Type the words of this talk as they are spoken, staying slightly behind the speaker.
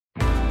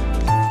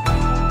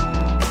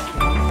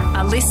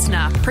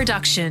listener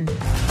production.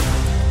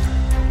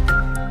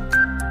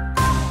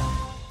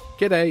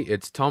 G'day,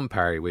 it's Tom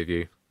Parry with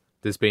you.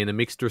 There's been a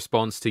mixed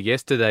response to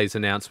yesterday's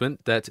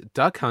announcement that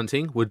duck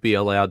hunting would be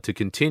allowed to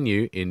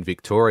continue in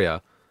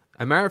Victoria.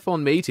 A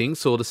marathon meeting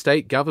saw the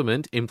state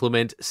government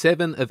implement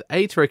 7 of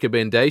 8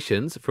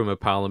 recommendations from a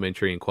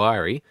parliamentary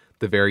inquiry,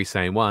 the very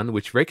same one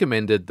which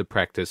recommended the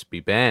practice be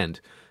banned.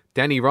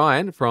 Danny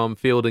Ryan from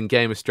Field and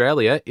Game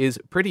Australia is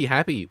pretty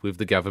happy with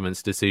the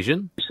government's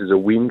decision. This is a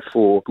win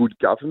for good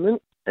government,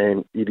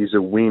 and it is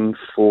a win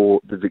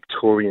for the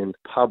Victorian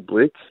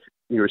public,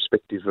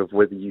 irrespective of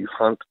whether you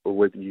hunt or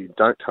whether you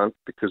don't hunt,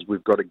 because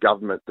we've got a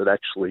government that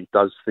actually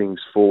does things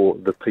for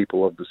the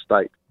people of the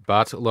state.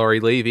 But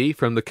Laurie Levy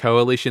from the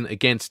Coalition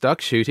Against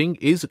Duck Shooting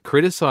is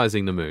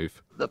criticising the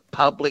move. The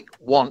public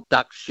want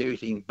duck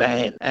shooting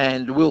banned,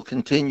 and we'll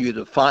continue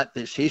to fight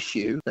this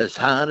issue as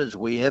hard as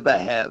we ever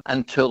have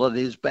until it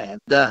is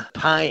banned. The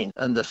pain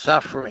and the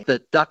suffering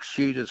that duck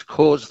shooters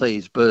cause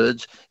these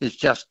birds is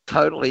just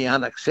totally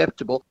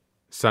unacceptable.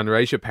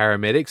 Sunraysia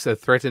paramedics are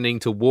threatening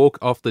to walk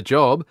off the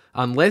job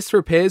unless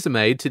repairs are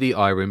made to the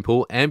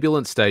Irumple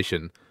ambulance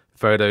station.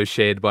 Photos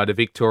shared by the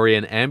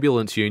Victorian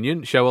Ambulance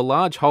Union show a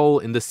large hole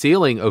in the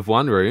ceiling of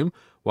one room,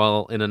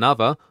 while in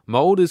another,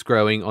 mould is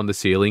growing on the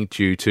ceiling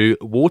due to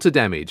water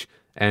damage.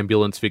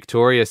 Ambulance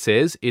Victoria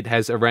says it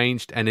has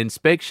arranged an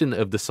inspection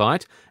of the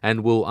site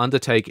and will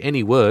undertake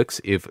any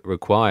works if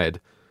required.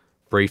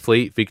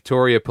 Briefly,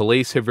 Victoria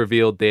Police have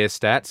revealed their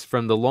stats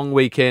from the long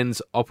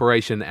weekend's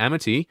Operation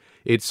Amity.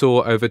 It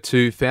saw over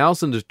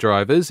 2,000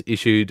 drivers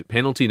issued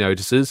penalty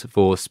notices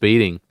for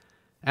speeding.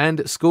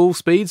 And school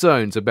speed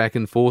zones are back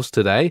in force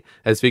today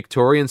as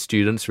Victorian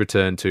students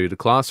return to the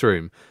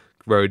classroom.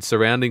 Roads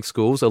surrounding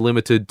schools are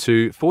limited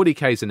to 40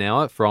 k's an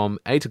hour from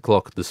 8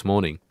 o'clock this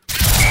morning.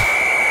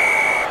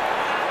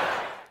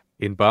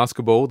 In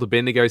basketball, the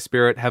Bendigo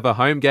Spirit have a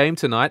home game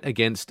tonight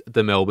against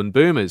the Melbourne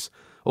Boomers.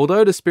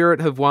 Although the Spirit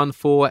have won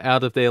 4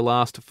 out of their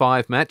last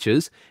 5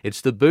 matches,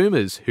 it's the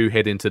Boomers who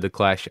head into the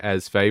clash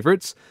as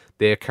favourites.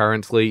 They're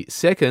currently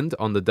second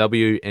on the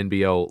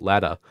WNBL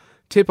ladder.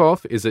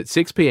 Tip-off is at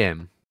 6 p.m.